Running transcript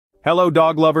Hello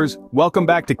dog lovers, welcome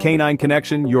back to Canine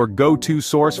Connection, your go-to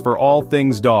source for all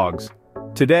things dogs.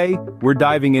 Today, we're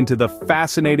diving into the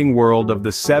fascinating world of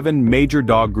the 7 major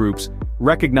dog groups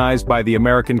recognized by the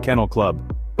American Kennel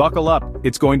Club. Buckle up,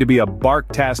 it's going to be a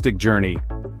bark-tastic journey.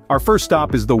 Our first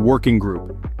stop is the working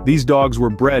group. These dogs were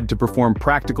bred to perform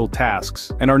practical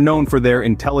tasks and are known for their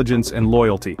intelligence and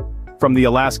loyalty. From the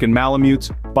Alaskan Malamutes,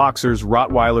 Boxers,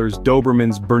 Rottweilers,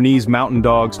 Dobermans, Bernese Mountain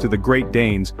Dogs to the Great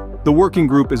Danes, the working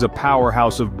group is a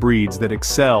powerhouse of breeds that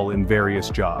excel in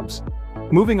various jobs.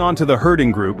 Moving on to the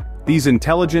herding group, these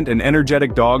intelligent and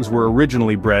energetic dogs were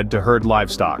originally bred to herd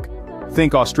livestock.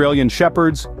 Think Australian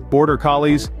Shepherds, Border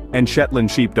Collies, and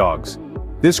Shetland Sheepdogs.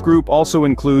 This group also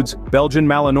includes Belgian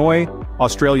Malinois,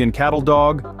 Australian Cattle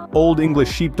Dog, Old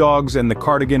English Sheepdogs and the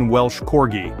Cardigan Welsh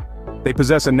Corgi. They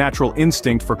possess a natural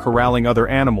instinct for corralling other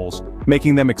animals,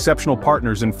 making them exceptional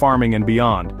partners in farming and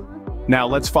beyond. Now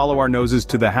let's follow our noses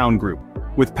to the hound group.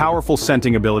 With powerful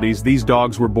scenting abilities, these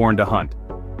dogs were born to hunt.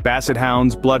 Basset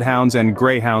hounds, bloodhounds, and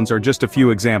greyhounds are just a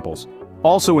few examples.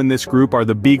 Also in this group are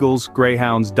the beagles,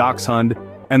 greyhounds, dachshund,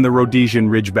 and the Rhodesian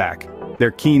Ridgeback.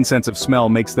 Their keen sense of smell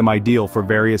makes them ideal for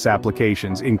various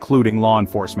applications, including law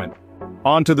enforcement.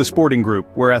 On to the sporting group,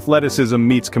 where athleticism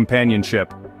meets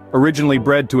companionship. Originally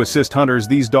bred to assist hunters,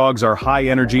 these dogs are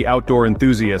high-energy outdoor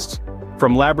enthusiasts.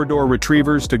 From Labrador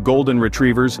Retrievers to Golden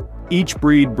Retrievers, each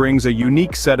breed brings a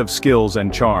unique set of skills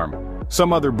and charm.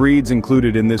 Some other breeds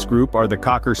included in this group are the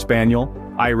Cocker Spaniel,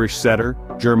 Irish Setter,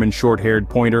 German Short-Haired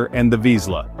Pointer, and the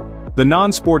Vizsla. The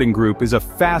non-sporting group is a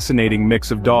fascinating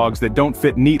mix of dogs that don't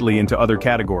fit neatly into other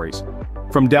categories.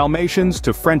 From Dalmatians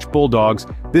to French Bulldogs,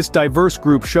 this diverse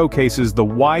group showcases the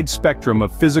wide spectrum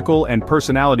of physical and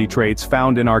personality traits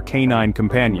found in our canine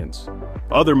companions.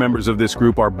 Other members of this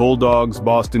group are Bulldogs,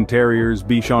 Boston Terriers,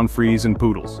 Bichon Frise, and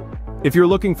Poodles. If you're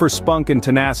looking for spunk and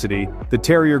tenacity, the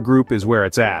Terrier group is where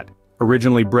it's at.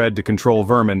 Originally bred to control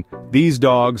vermin, these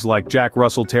dogs, like Jack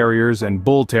Russell Terriers and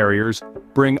Bull Terriers,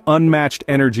 bring unmatched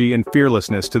energy and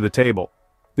fearlessness to the table.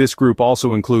 This group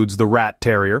also includes the Rat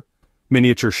Terrier,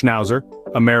 Miniature Schnauzer,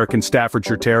 American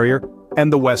Staffordshire Terrier,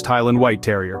 and the West Highland White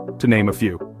Terrier, to name a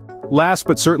few. Last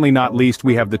but certainly not least,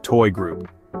 we have the toy group.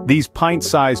 These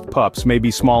pint-sized pups may be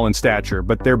small in stature,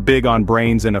 but they're big on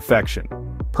brains and affection.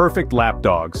 Perfect lap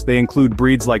dogs, they include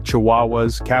breeds like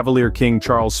Chihuahuas, Cavalier King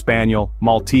Charles Spaniel,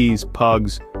 Maltese,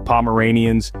 Pugs,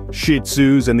 Pomeranians, Shih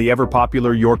Tzus, and the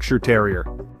ever-popular Yorkshire Terrier.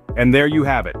 And there you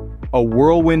have it, a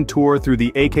whirlwind tour through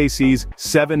the AKC's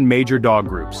 7 major dog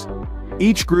groups.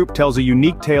 Each group tells a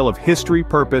unique tale of history,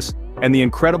 purpose, and the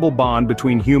incredible bond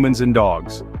between humans and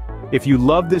dogs. If you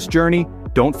love this journey,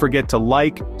 don't forget to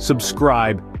like,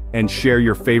 subscribe, and share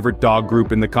your favorite dog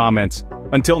group in the comments.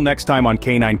 Until next time on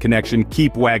Canine Connection,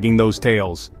 keep wagging those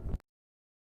tails.